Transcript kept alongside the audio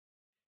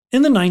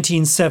In the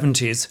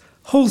 1970s,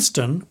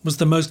 Halston was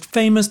the most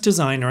famous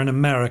designer in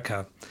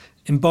America,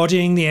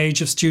 embodying the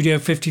age of Studio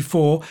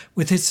 54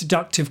 with his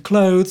seductive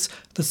clothes,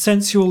 the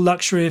sensual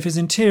luxury of his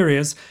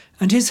interiors,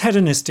 and his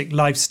hedonistic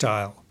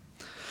lifestyle.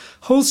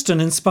 Halston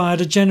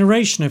inspired a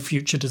generation of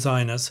future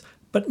designers,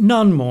 but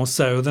none more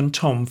so than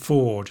Tom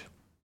Ford.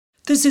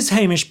 This is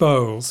Hamish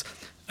Bowles,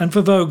 and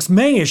for Vogue's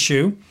May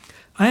issue,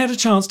 I had a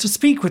chance to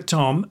speak with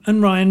Tom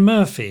and Ryan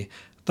Murphy,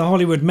 the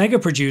Hollywood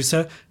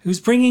mega-producer who's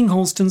bringing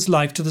Halston's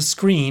life to the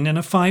screen in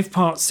a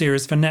 5-part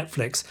series for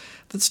Netflix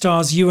that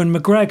stars Ewan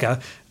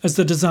McGregor as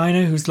the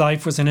designer whose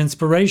life was an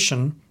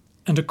inspiration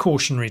and a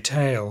cautionary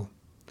tale.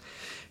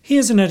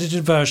 Here's an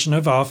edited version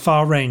of our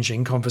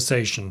far-ranging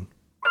conversation.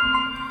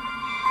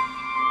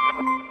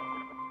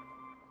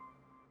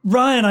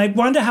 Ryan, I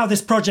wonder how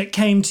this project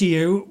came to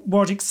you,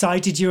 what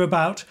excited you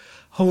about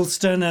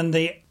Halston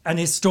and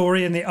his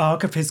story and the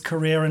arc of his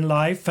career and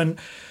life, and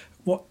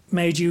what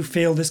made you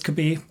feel this could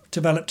be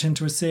developed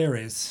into a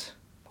series?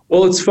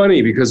 Well, it's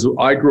funny because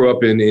I grew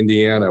up in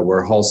Indiana,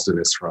 where Halston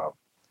is from,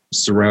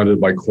 surrounded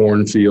by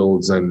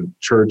cornfields and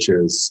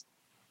churches.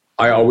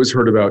 I always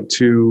heard about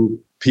two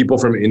people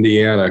from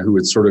Indiana who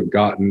had sort of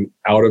gotten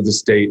out of the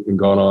state and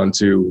gone on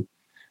to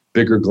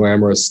bigger,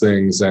 glamorous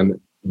things. And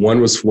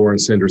one was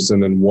Florence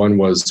Henderson and one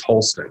was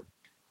Halston.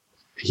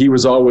 He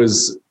was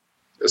always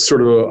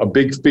sort of a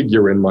big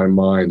figure in my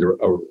mind, or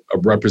a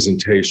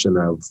representation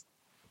of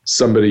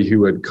somebody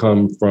who had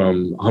come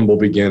from humble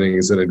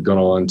beginnings and had gone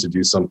on to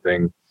do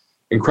something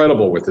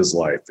incredible with his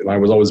life. And I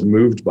was always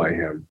moved by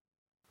him.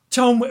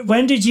 Tom,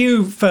 when did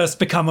you first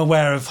become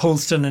aware of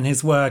Halston and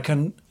his work,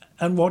 and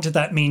what did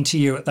that mean to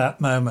you at that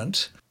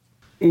moment?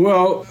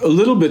 Well, a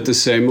little bit the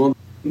same.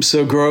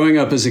 So growing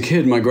up as a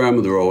kid, my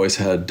grandmother always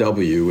had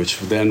W, which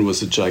then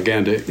was a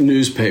gigantic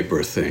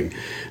newspaper thing.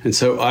 And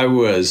so I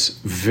was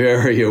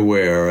very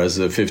aware as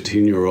a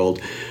 15-year-old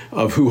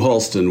of who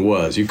Halston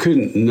was. You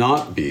couldn't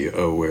not be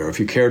aware if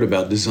you cared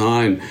about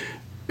design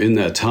in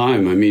that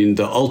time. I mean,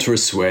 the ultra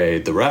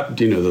suede,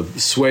 the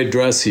suede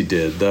dress he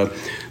did, the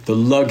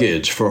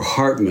luggage for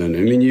Hartman. I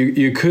mean,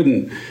 you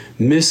couldn't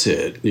miss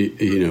it,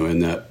 in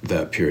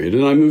that period.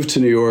 And I moved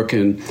to New York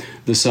in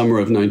the summer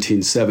of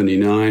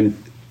 1979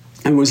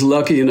 and was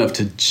lucky enough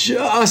to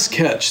just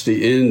catch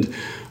the end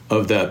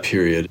of that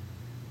period.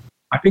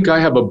 I think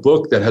I have a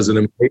book that has an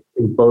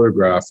amazing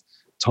photograph,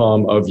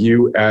 Tom, of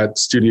you at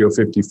Studio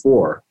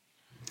 54.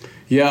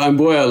 Yeah, and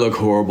boy, I look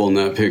horrible in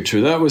that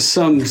picture. That was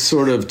some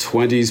sort of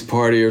 20s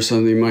party or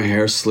something. My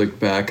hair slicked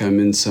back.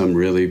 I'm in some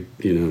really,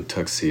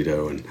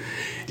 tuxedo. And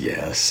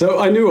yeah, so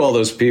I knew all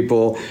those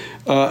people.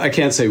 I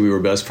can't say we were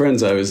best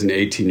friends. I was an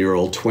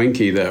 18-year-old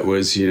twinkie that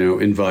was,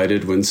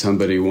 invited when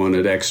somebody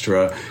wanted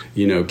extra,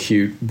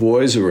 cute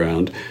boys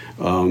around.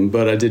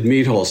 But I did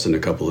meet Halston a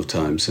couple of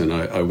times, and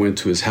I went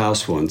to his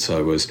house once.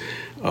 I was,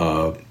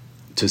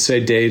 to say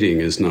dating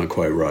is not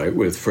quite right,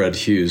 with Fred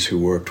Hughes, who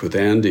worked with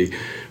Andy.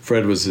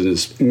 Fred was in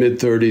his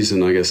mid-30s,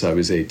 and I guess I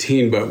was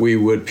 18, but we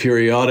would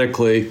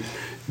periodically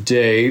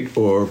date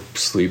or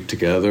sleep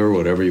together,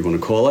 whatever you want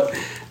to call it.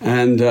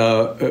 And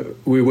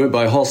we went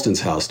by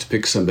Halston's house to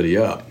pick somebody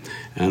up.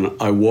 And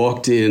I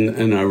walked in,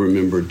 and I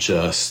remember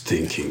just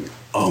thinking,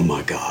 oh,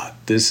 my God,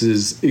 this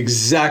is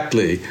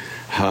exactly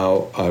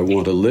how I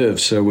want to live.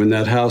 So when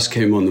that house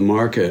came on the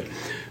market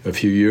a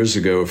few years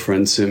ago, a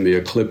friend sent me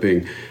a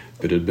clipping.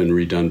 It had been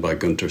redone by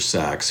Gunter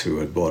Sachs, who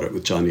had bought it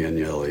with Johnny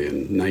Agnelli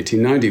in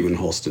 1990 when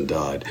Halston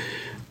died.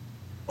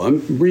 I'm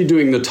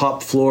redoing the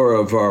top floor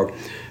of our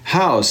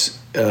house,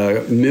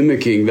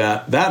 mimicking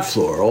that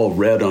floor, all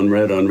red on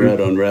red on red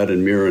on red,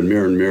 and mirror and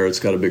mirror and mirror. It's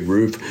got a big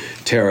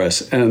roof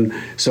terrace. And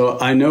so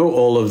I know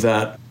all of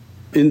that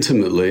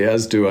intimately,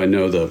 as do I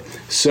know the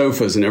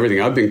sofas and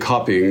everything. I've been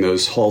copying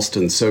those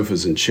Halston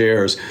sofas and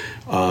chairs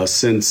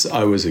since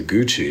I was at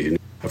Gucci.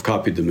 I've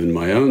copied them in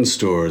my own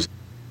stores.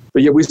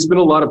 But yet we spend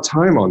a lot of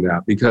time on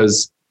that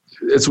because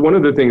it's one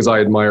of the things I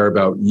admire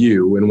about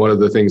you, and one of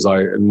the things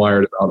I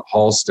admired about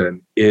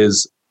Halston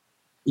is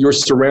your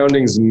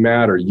surroundings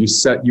matter.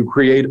 You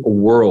create a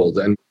world,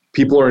 and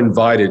people are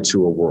invited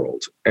to a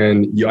world.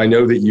 And I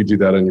know that you do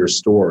that in your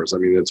stores. I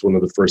mean, it's one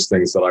of the first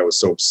things that I was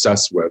so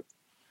obsessed with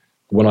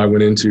when I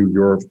went into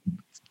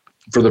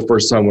for the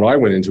first time when I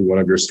went into one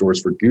of your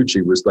stores for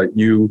Gucci, was that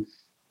you,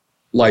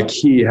 like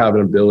he, have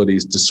an ability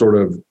to sort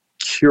of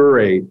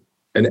curate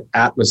an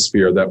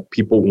atmosphere that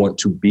people want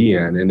to be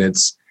in. And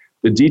it's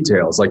the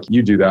details, like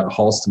you do that,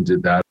 Halston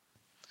did that.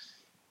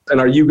 And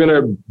are you going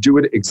to do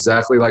it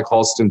exactly like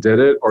Halston did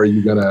it? Or are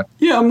you going to?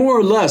 Yeah, more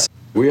or less.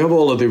 We have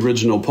all of the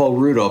original. Paul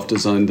Rudolph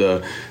designed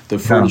the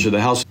furniture of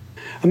the house.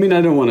 I mean,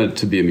 I don't want it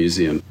to be a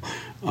museum.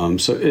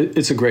 So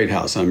it's a great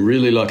house. I'm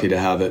really lucky to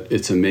have it.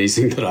 It's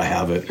amazing that I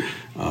have it.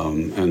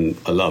 And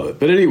I love it.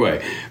 But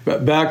anyway,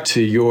 back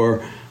to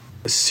your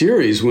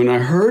series. When I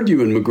heard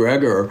Ewan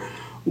McGregor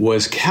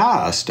was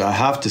cast, I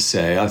have to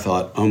say, I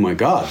thought, oh my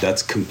God,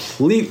 that's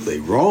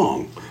completely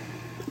wrong.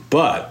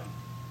 But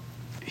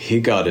he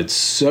got it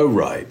so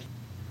right.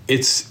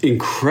 It's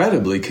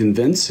incredibly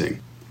convincing.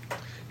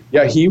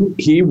 Yeah,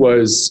 he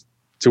was,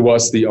 to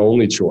us, the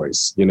only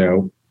choice,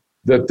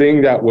 the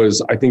thing that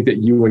was, I think that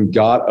Ewan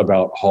got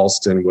about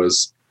Halston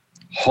was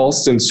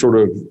Halston sort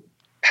of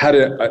had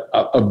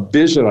a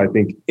vision, I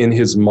think, in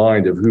his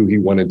mind of who he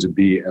wanted to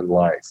be in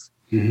life,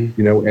 you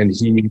know, and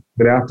he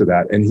went after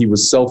that, and he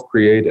was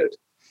self-created.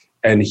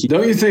 And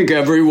don't you think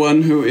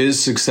everyone who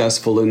is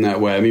successful in that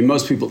way, I mean,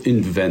 most people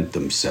invent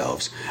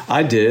themselves.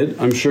 I did.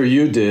 I'm sure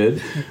you did.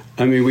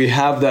 I mean, we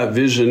have that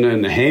vision,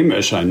 and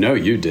Hamish, I know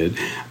you did.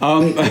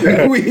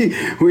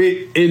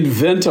 We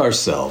invent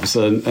ourselves,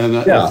 and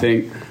I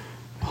think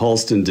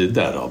Halston did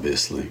that,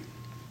 obviously.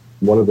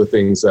 One of the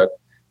things that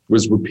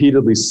was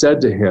repeatedly said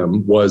to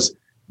him was,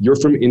 "You're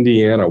from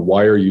Indiana.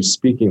 Why are you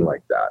speaking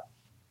like that?"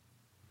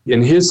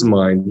 In his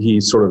mind,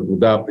 he sort of,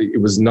 it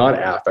was not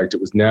affect,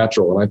 it was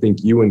natural. And I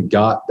think Ewan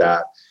got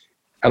that.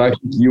 And I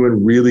think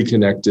Ewan really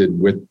connected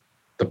with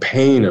the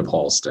pain of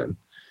Halston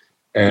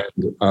and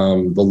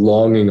the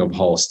longing of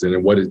Halston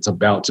and what it's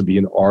about to be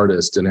an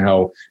artist and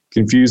how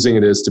confusing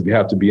it is to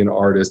have to be an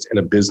artist and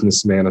a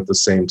businessman at the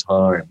same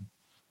time.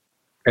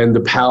 And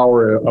the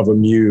power of a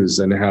muse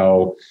and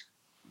how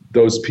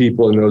those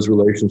people in those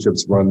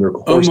relationships run their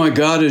course. Oh my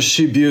God, is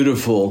she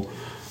beautiful?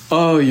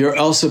 Oh, your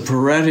Elsa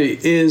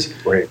Peretti is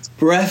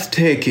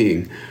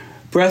breathtaking.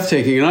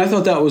 And I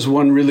thought that was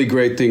one really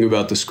great thing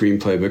about the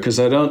screenplay, because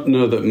I don't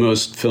know that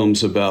most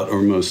films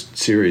or most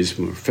series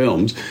or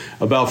films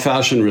about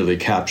fashion really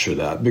capture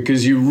that,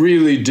 because you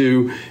really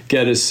do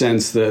get a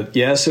sense that,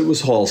 yes, it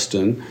was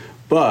Halston,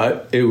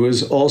 but it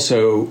was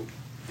also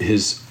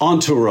his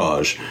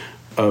entourage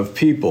of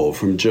people,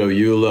 from Joe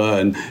Eula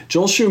and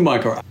Joel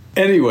Schumacher.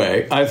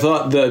 Anyway, I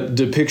thought the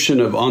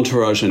depiction of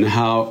entourage and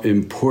how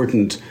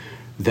important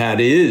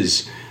that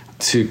is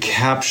to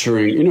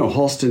capturing,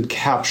 Halston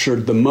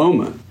captured the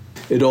moment.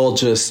 It all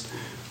just,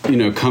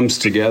 comes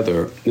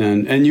together.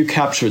 And you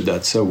captured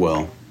that so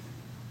well.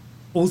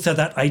 Also,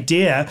 that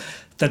idea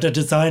that a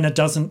designer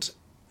doesn't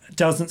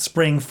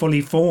spring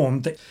fully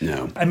formed.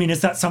 No. I mean,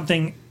 is that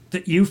something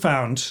that you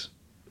found,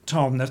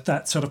 Tom,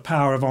 that sort of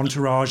power of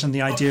entourage and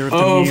the idea of the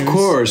muse? Of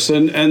course.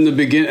 And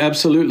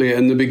absolutely.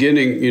 And the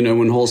beginning,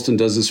 when Halston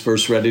does his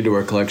first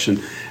ready-to-wear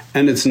collection,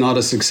 and it's not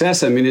a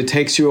success. I mean, it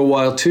takes you a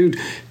while, too,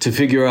 to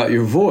figure out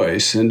your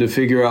voice and to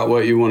figure out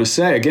what you want to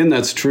say. Again,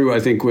 that's true, I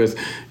think, with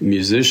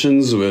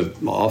musicians,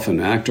 with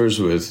often actors,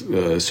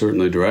 with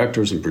certainly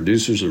directors and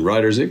producers and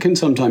writers. It can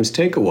sometimes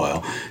take a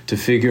while to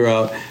figure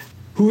out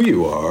who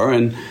you are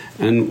and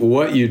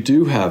what you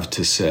do have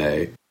to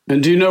say.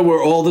 And do you know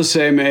we're all the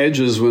same age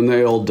as when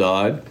they all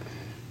died?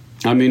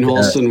 I mean,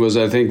 Halston was,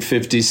 I think,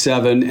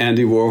 57.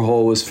 Andy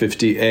Warhol was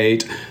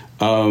 58.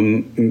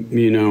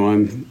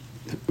 I'm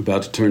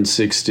about to turn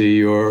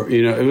 60, or,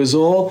 it was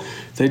all,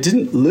 they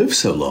didn't live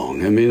so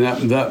long. I mean,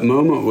 that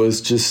moment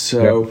was just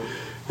so,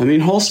 I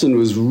mean, Halston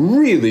was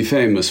really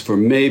famous for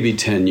maybe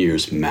 10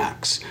 years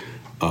max.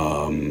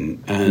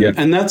 And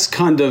that's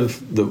kind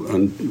of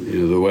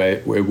the way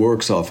it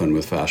works often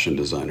with fashion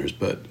designers,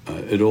 but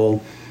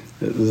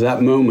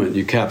that moment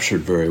you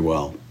captured very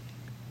well.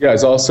 Yeah,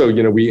 it's also,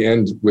 we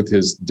end with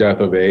his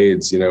death of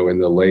AIDS, in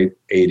the late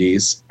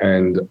 80s.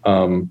 And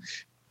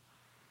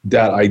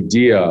that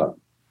idea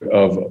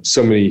of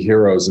so many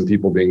heroes and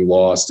people being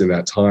lost in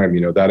that time,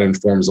 that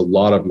informs a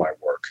lot of my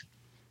work.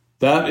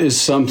 That is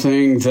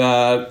something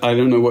that, I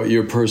don't know what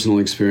your personal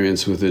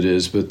experience with it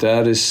is, but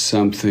that is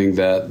something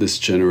that this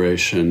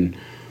generation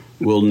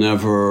will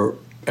never,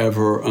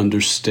 ever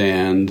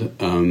understand.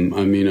 I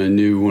mean, I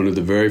knew one of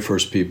the very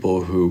first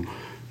people who,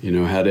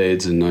 had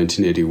AIDS in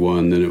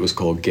 1981, then it was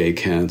called gay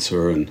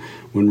cancer. And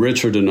when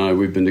Richard and I,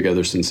 we've been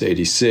together since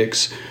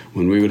 86,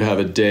 when we would have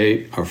a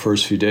date, our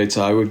first few dates,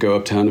 I would go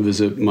uptown to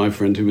visit my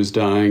friend who was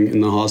dying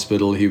in the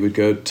hospital. He would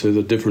go to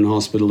the different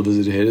hospital to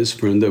visit his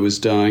friend that was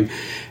dying.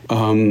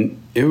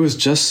 It was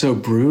just so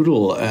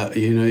brutal.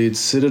 You'd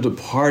sit at a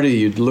party,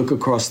 you'd look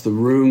across the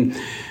room,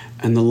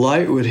 and the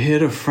light would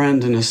hit a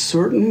friend in a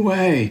certain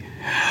way.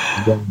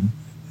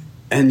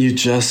 And you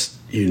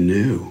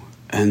knew.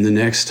 And the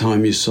next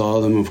time you saw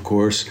them, of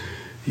course,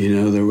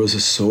 there was a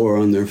sore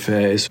on their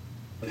face.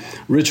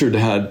 Richard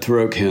had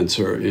throat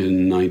cancer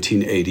in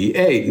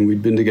 1988, and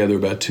we'd been together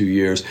about 2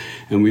 years,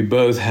 and we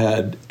both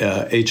had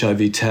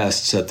HIV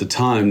tests at the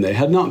time. They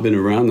had not been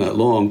around that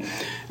long,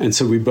 and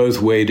so we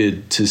both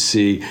waited to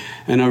see.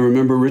 And I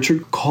remember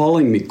Richard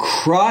calling me,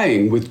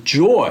 crying with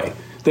joy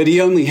that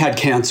he only had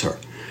cancer.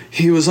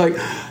 He was like,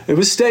 it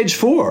was stage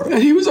 4,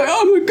 and he was like,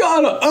 oh my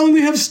God, I only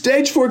have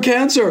stage 4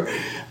 cancer.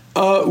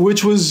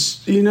 Which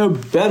was,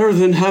 better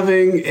than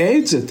having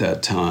AIDS at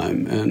that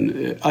time.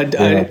 And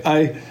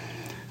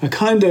I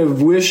kind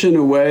of wish in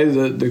a way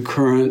that the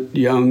current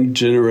young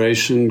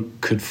generation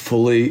could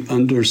fully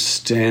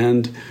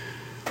understand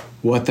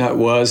what that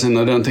was. And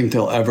I don't think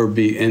they'll ever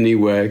be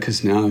anyway,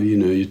 because now,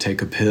 you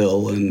take a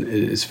pill and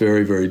it's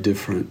very, very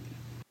different.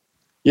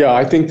 Yeah,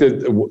 I think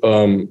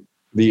that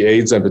the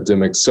AIDS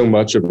epidemic, so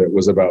much of it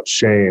was about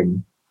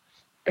shame.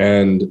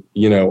 And,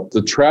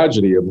 the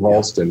tragedy of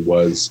Halston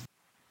was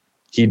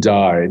he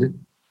died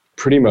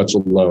pretty much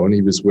alone.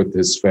 He was with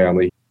his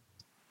family.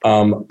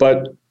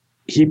 But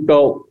he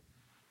felt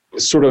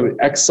sort of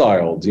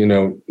exiled,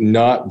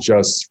 not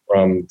just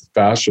from the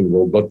fashion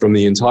world, but from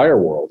the entire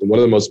world. And one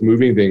of the most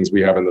moving things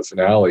we have in the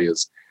finale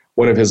is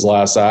one of his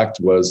last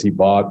acts was he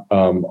bought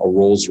a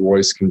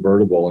Rolls-Royce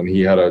convertible, and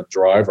he had a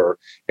driver,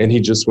 and he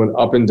just went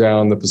up and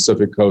down the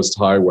Pacific Coast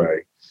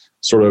Highway,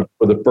 sort of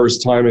for the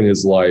first time in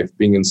his life,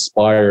 being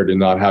inspired and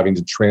not having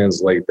to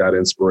translate that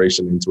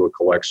inspiration into a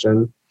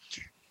collection.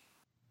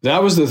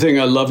 That was the thing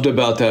I loved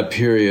about that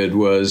period.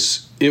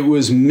 Was it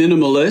was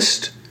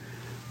minimalist,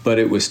 but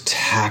it was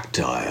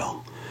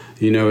tactile.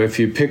 If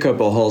you pick up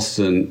a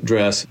Halston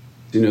dress,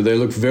 they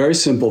look very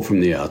simple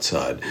from the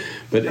outside,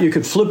 but you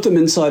could flip them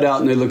inside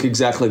out and they look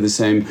exactly the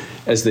same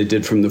as they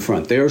did from the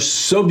front. They are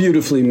so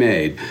beautifully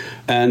made.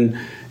 And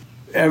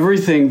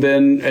everything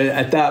then,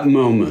 at that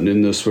moment,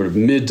 in the sort of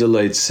mid to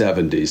late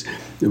 70s,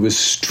 it was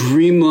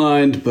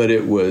streamlined, but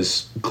it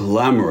was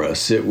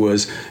glamorous. It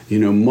was,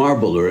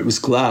 marble, or it was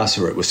glass,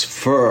 or it was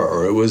fur,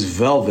 or it was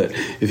velvet.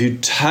 If you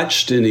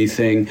touched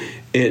anything,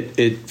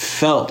 it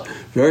felt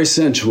very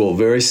sensual,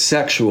 very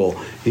sexual,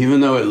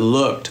 even though it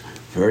looked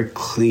very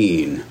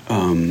clean.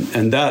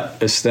 And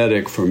that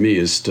aesthetic for me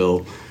is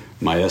still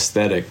my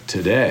aesthetic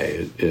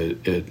today.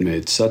 It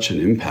made such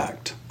an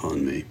impact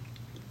on me.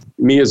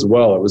 Me as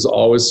well. It was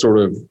always sort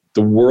of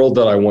the world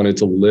that I wanted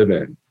to live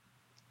in.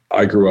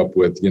 I grew up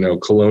with,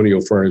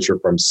 colonial furniture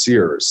from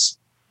Sears,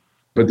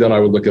 but then I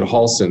would look at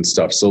Halston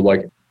stuff. So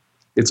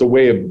it's a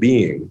way of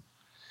being.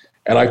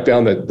 And I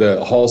found that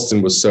the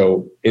Halston was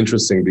so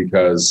interesting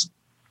because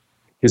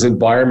his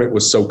environment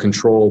was so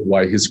controlled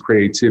while his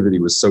creativity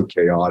was so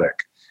chaotic.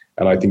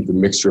 And I think the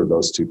mixture of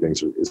those two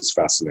things is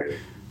fascinating.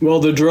 Well,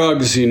 the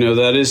drugs,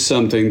 that is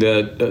something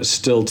that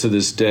still to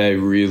this day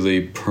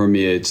really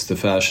permeates the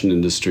fashion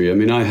industry. I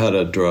mean, I had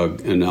a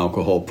drug and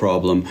alcohol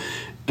problem.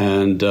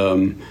 And,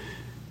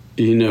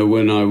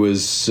 when I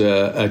was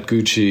at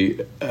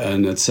Gucci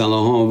and at Saint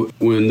Laurent,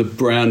 when the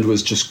brand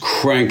was just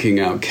cranking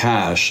out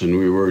cash and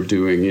we were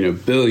doing,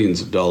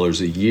 billions of dollars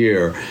a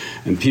year,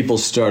 and people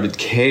started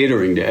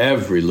catering to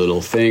every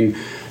little thing,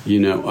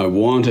 I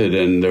wanted,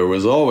 and there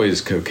was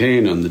always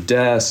cocaine on the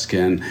desk,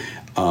 and,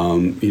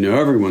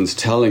 everyone's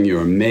telling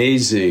you're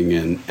amazing.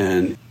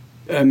 And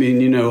I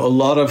mean, a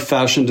lot of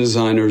fashion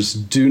designers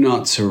do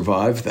not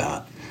survive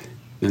that.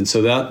 And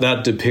so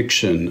that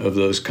depiction of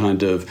those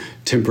kind of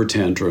temper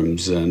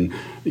tantrums and,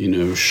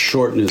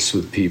 shortness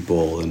with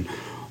people and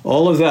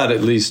all of that,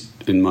 at least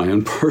in my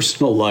own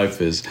personal life,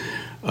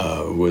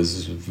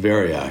 was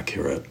very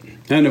accurate.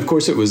 And of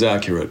course, it was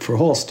accurate for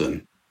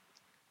Halston.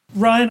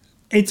 Ryan,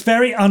 it's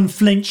very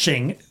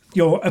unflinching,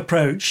 your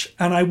approach.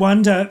 And I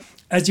wonder,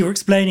 as you're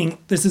explaining,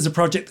 this is a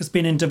project that's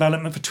been in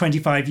development for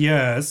 25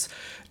 years.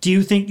 Do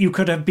you think you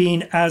could have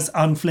been as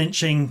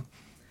unflinching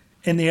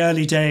in the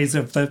early days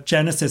of the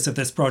genesis of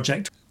this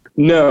project?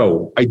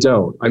 No, I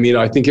don't. I mean,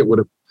 I think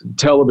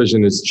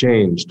television has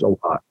changed a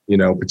lot,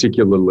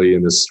 particularly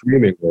in the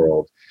streaming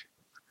world.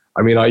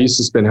 I mean, I used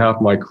to spend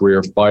half my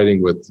career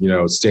fighting with,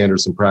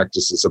 standards and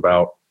practices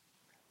about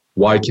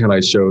why can't I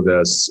show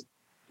this?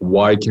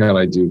 Why can't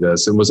I do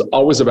this? It was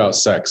always about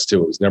sex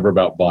too. It was never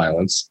about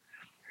violence.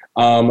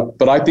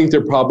 But I think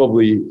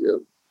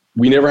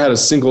we never had a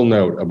single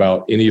note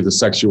about any of the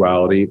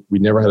sexuality. We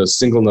never had a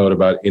single note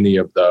about any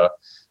of the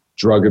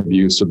drug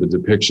abuse or the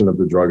depiction of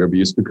the drug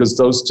abuse, because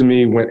those to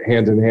me went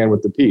hand in hand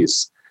with the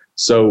piece.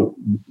 So,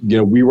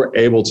 we were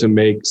able to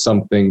make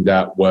something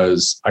that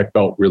I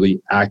felt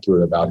really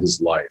accurate about his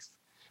life.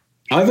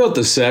 I felt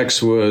the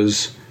sex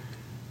was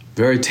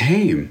very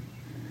tame.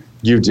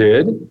 You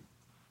did?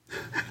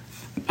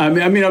 I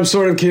mean, I'm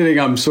sort of kidding.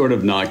 I'm sort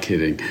of not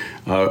kidding.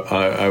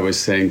 I was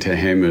saying to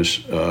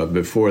Hamish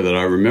before that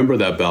I remember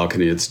that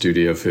balcony at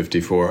Studio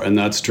 54, and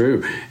that's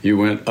true. You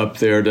went up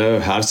there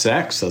to have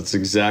sex. That's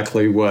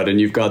exactly what. And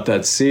you've got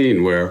that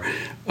scene where,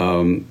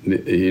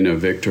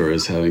 Victor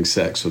is having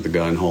sex with the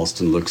guy, and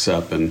Halston looks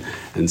up and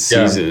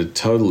sees it.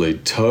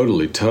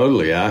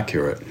 Totally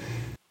accurate.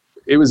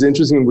 It was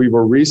interesting. We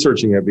were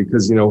researching it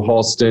because,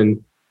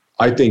 Halston,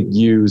 I think,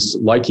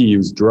 he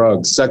used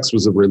drugs. Sex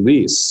was a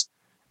release.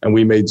 And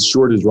we made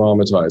sure to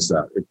dramatize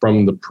that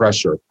from the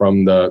pressure,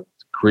 from the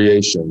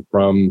creation,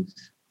 from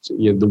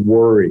the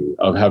worry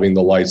of having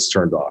the lights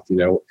turned off.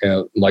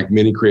 And like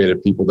many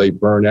creative people, they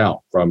burn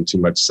out from too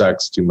much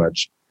sex, too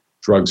much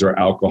drugs or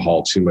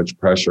alcohol, too much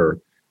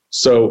pressure.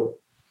 So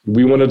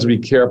we wanted to be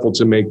careful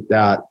to make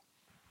that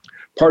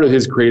part of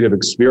his creative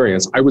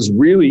experience. I was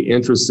really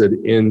interested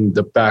in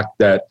the fact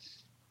that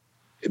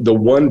the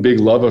one big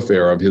love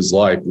affair of his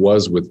life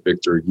was with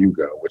Victor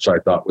Hugo, which I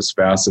thought was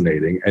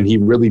fascinating. And he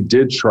really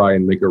did try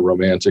and make a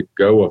romantic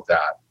go of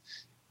that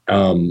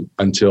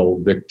until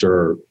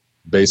Victor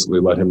basically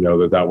let him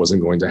know that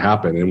wasn't going to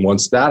happen. And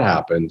once that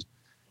happened,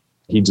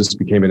 he just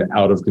became an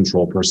out of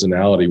control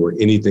personality where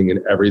anything and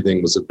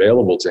everything was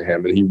available to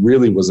him. And he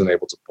really wasn't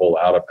able to pull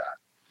out of that.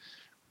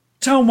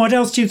 Tom, what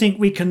else do you think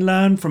we can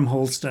learn from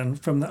Halston,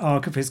 from the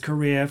arc of his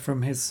career,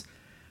 from his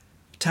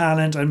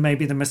talent and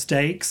maybe the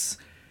mistakes?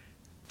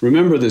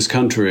 Remember, this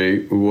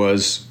country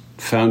was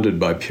founded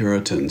by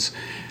Puritans,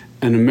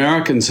 And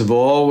Americans have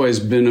always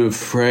been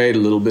afraid a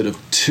little bit of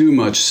too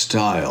much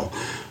style.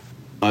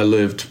 I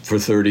lived for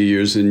 30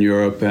 years in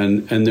Europe,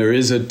 and there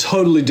is a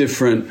totally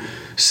different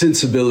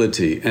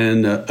sensibility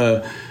and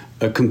a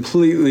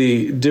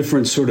completely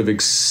different sort of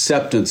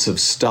acceptance of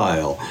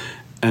style.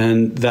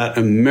 And that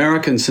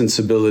American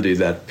sensibility,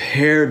 that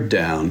pared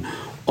down,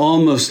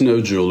 almost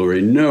no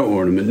jewelry, no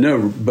ornament,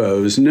 no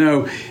bows,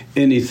 no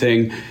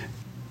anything.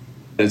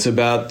 It's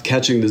about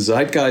catching the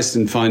zeitgeist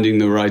and finding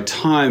the right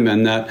time,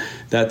 and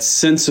that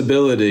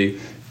sensibility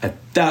at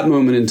that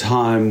moment in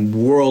time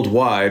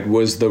worldwide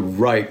was the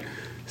right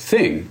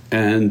thing.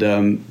 And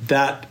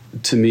that,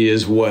 to me,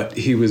 is what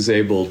he was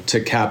able to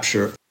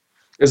capture.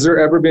 Has there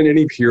ever been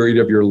any period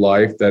of your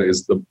life that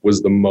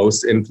was the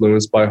most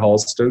influenced by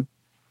Halston?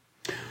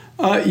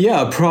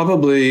 Yeah,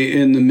 probably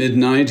in the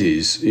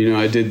mid-90s. You know,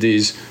 I did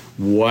these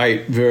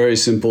white, very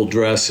simple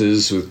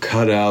dresses with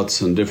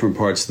cutouts on different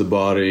parts of the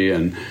body,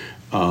 and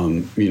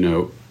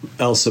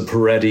Elsa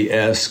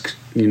Peretti-esque,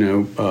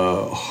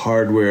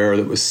 hardware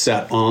that was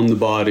set on the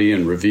body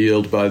and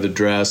revealed by the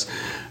dress.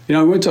 You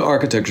know, I went to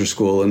architecture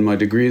school, and my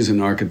degree is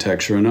in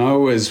architecture, and I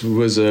was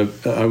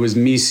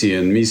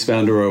Miesian. Mies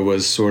van der Rohe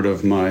was sort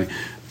of my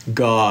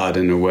God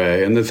in a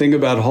way. And the thing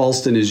about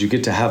Halston is you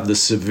get to have the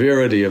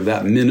severity of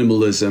that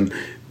minimalism.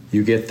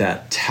 You get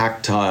that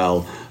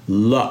tactile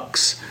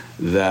luxe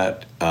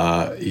that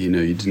you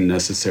didn't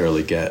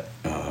necessarily get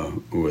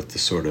with the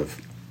sort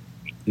of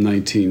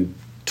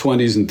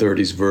 1920s and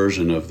 30s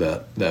version of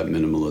that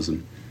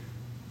minimalism.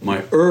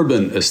 My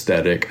urban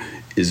aesthetic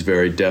is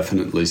very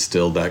definitely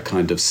still that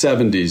kind of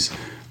 70s,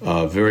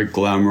 very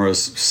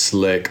glamorous,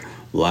 slick,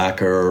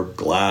 lacquer,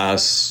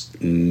 glass,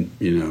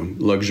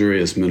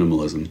 luxurious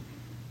minimalism.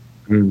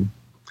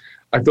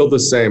 I feel the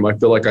same. I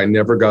feel like I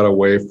never got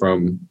away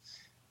from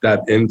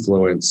that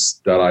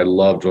influence that I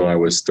loved when I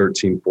was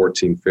 13,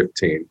 14,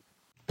 15.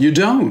 You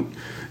don't.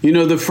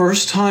 The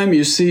first time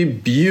you see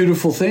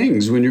beautiful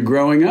things when you're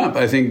growing up,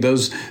 I think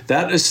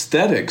that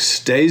aesthetic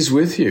stays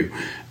with you.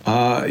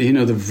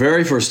 The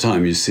very first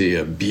time you see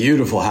a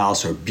beautiful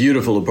house or a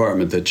beautiful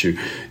apartment that you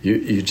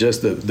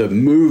just, that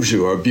moves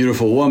you, or a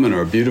beautiful woman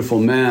or a beautiful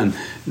man,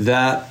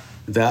 that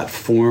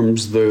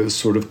forms the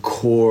sort of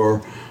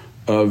core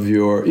of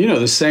your,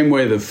 the same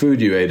way the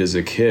food you ate as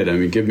a kid. I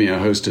mean, give me a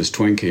Hostess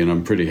Twinkie and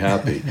I'm pretty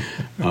happy,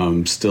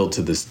 still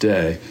to this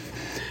day.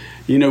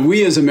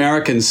 We as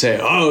Americans say,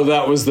 oh,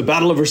 that was the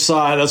Battle of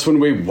Versailles. That's when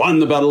we won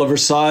the Battle of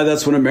Versailles.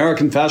 That's when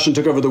American fashion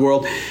took over the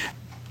world.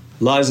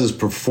 Liza's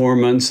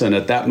performance, and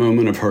at that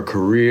moment of her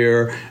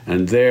career,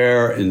 and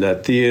there in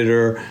that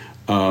theater,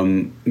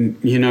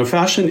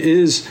 fashion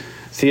is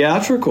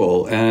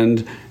theatrical,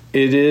 and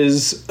it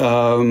is,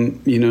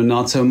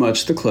 not so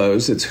much the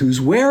clothes. It's who's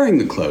wearing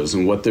the clothes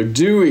and what they're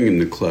doing in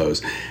the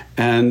clothes.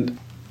 And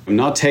I'm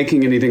not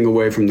taking anything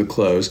away from the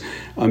clothes.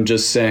 I'm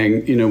just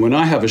saying, when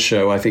I have a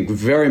show, I think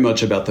very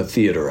much about the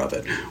theater of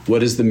it.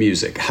 What is the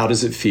music? How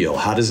does it feel?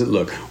 How does it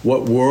look?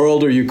 What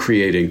world are you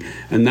creating?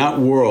 And that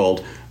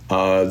world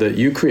that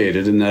you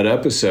created in that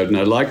episode, and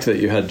I liked that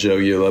you had Joe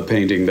Eula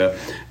painting the,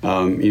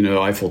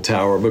 Eiffel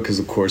Tower, because,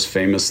 of course,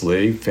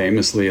 famously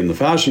in the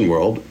fashion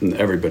world, and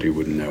everybody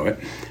wouldn't know it,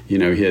 he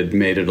had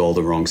made it all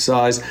the wrong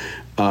size.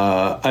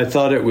 I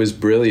thought it was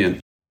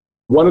brilliant.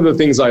 One of the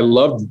things I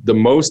loved the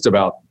most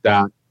about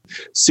that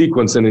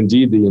sequence, and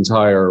indeed the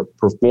entire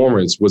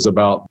performance, was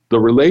about the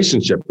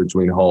relationship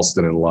between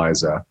Halston and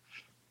Liza.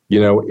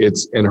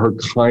 It's in her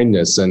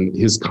kindness and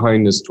his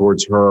kindness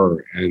towards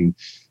her, and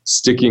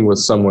sticking with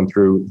someone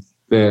through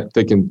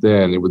thick and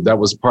thin. That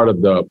was part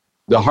of the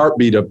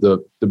heartbeat of the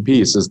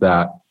piece, is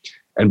that.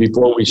 And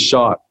before we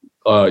shot,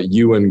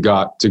 Ewan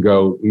got to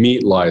go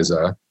meet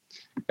Liza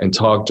and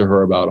talk to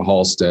her about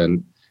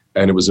Halston.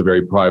 And it was a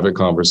very private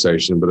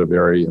conversation, but a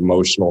very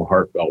emotional,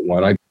 heartfelt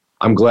one.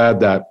 I'm glad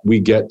that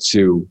we get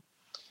to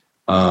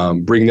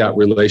bring that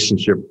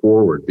relationship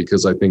forward,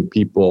 because I think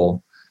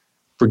people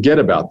forget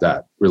about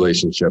that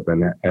relationship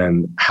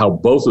and how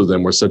both of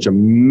them were such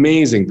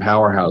amazing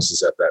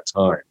powerhouses at that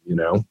time,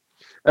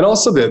 And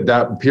also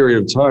that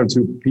period of time,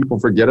 too, people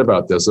forget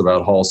about this,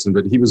 about Halston,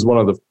 but he was one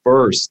of the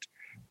first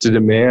to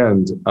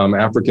demand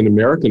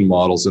African-American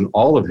models in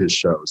all of his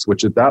shows,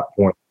 which at that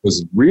point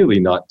was really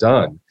not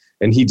done.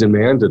 And he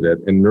demanded it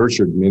and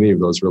nurtured many of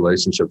those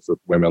relationships with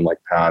women like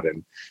Pat.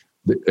 And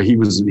he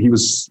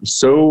was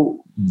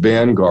so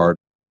vanguard.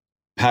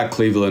 Pat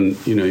Cleveland,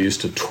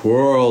 used to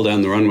twirl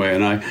down the runway,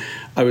 and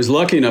I was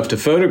lucky enough to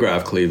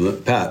photograph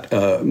Pat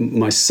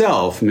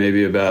myself,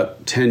 maybe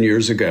about 10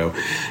 years ago,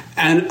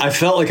 and I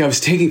felt like I was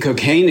taking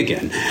cocaine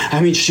again.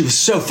 I mean, she was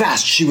so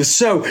fast. It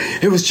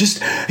was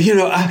just,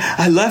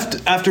 I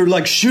left after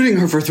shooting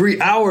her for 3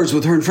 hours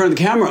with her in front of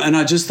the camera, and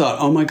I just thought,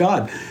 oh my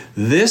God,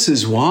 this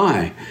is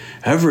why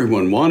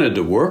everyone wanted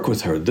to work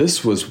with her.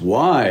 This was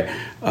why,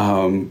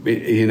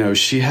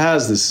 she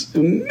has this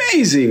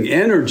amazing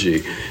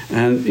energy.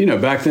 And,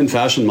 back then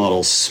fashion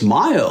models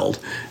smiled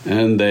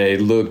and they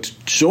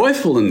looked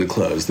joyful in the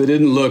clothes. They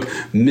didn't look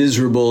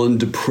miserable and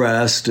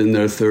depressed in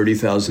their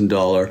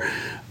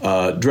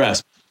 $30,000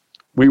 dress.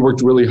 we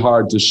worked really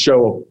hard to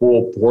show a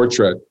full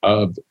portrait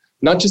of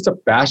not just a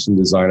fashion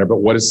designer, but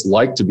what it's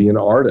like to be an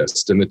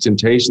artist and the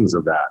temptations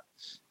of that.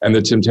 And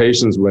the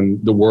temptations when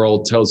the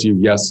world tells you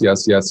yes,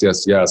 yes, yes,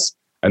 yes, yes,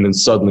 and then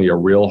suddenly a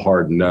real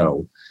hard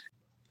no.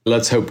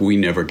 Let's hope we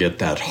never get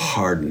that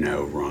hard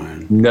no,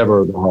 Ryan.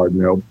 Never the hard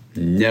no.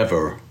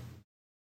 Never.